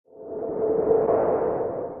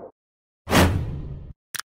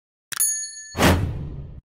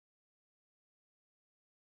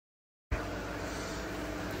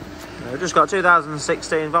We've just got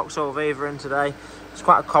 2016 Vauxhall Viva in today. It's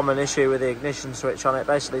quite a common issue with the ignition switch on it.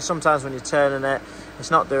 Basically, sometimes when you're turning it,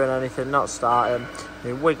 it's not doing anything, not starting.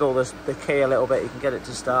 You wiggle the key a little bit, you can get it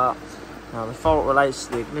to start. Now the fault relates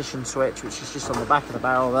to the ignition switch, which is just on the back of the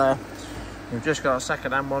barrel there. We've just got a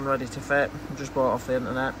second-hand one ready to fit. I've just bought it off the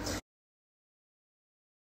internet.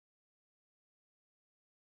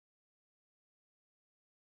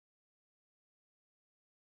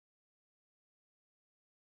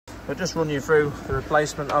 I'll just run you through the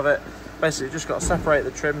replacement of it. Basically, just got to separate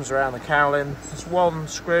the trims around the cowling. There's one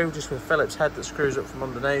screw just with a Phillips head that screws up from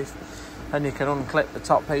underneath. Then you can unclip the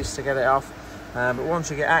top piece to get it off. But once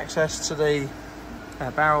you get access to the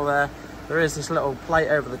barrel there is this little plate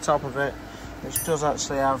over the top of it, which does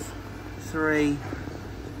actually have 3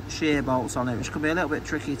 shear bolts on it, which could be a little bit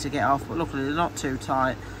tricky to get off, but luckily they're not too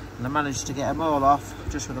tight, and I managed to get them all off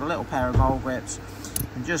just with a little pair of mole grips.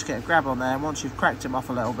 And just get a grab on there, and once you've cracked them off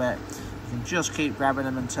a little bit, you can just keep grabbing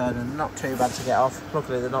them and turning them. Not too bad to get off.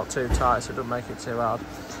 Luckily they're not too tight, so it doesn't make it too hard.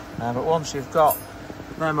 But once you've got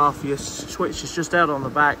them off, your switch is just held on the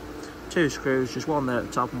back, 2 screws, just one there at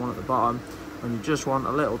the top and one at the bottom, and you just want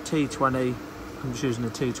a little T20. I'm just using a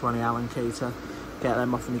T20 Allen key to get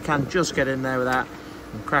them off, and you can just get in there with that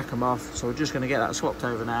and crack them off. So we're just going to get that swapped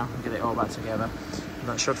over now and get it all back together, and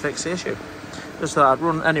that should fix the issue. Just thought I'd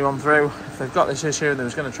run anyone through if they've got this issue and they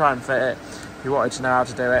was going to try and fit it. If you wanted to know how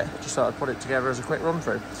to do it, just thought I'd put it together as a quick run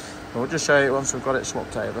through. But we'll just show you once we've got it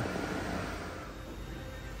swapped over.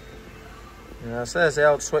 Yeah, so there's the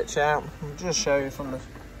old switch out. I'll just show you from the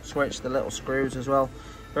switch the little screws as well.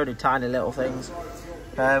 Really tiny little things.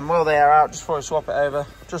 While they are out, just before we swap it over,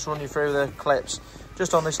 just run you through the clips.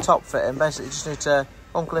 Just on this top fitting, basically you just need to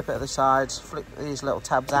unclip it at the sides, flick these little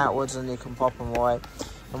tabs outwards, and you can pop them away.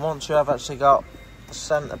 And once you have actually got the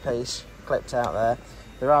centre piece clipped out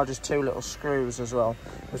there are just 2 little screws as well,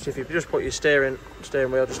 which if you just put your steering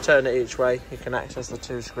wheel, just turn it each way, you can access the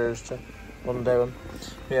 2 screws to undo them.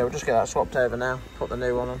 But yeah, we'll just get that swapped over now, put the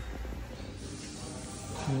new one on.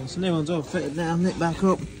 Yeah, so the new one's all fitted now, nip back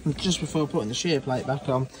up, and just before putting the shear plate back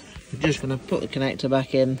on, we're just going to put the connector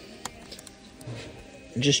back in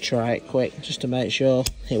and just try it quick, just to make sure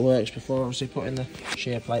it works before obviously putting the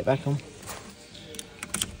shear plate back on.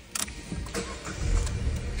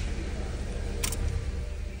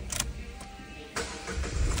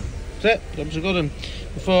 That's it, job's a good one.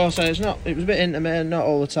 Before, so it was a bit intermittent, not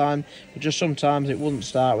all the time, but just sometimes it wouldn't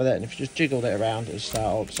start with it, and if you just jiggled it around, it would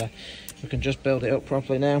start up. So we can just build it up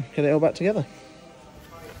properly now, get it all back together.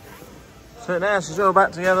 So now it's all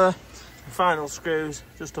back together, the final screws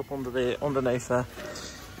just up underneath there.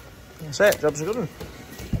 That's it, job's a good one.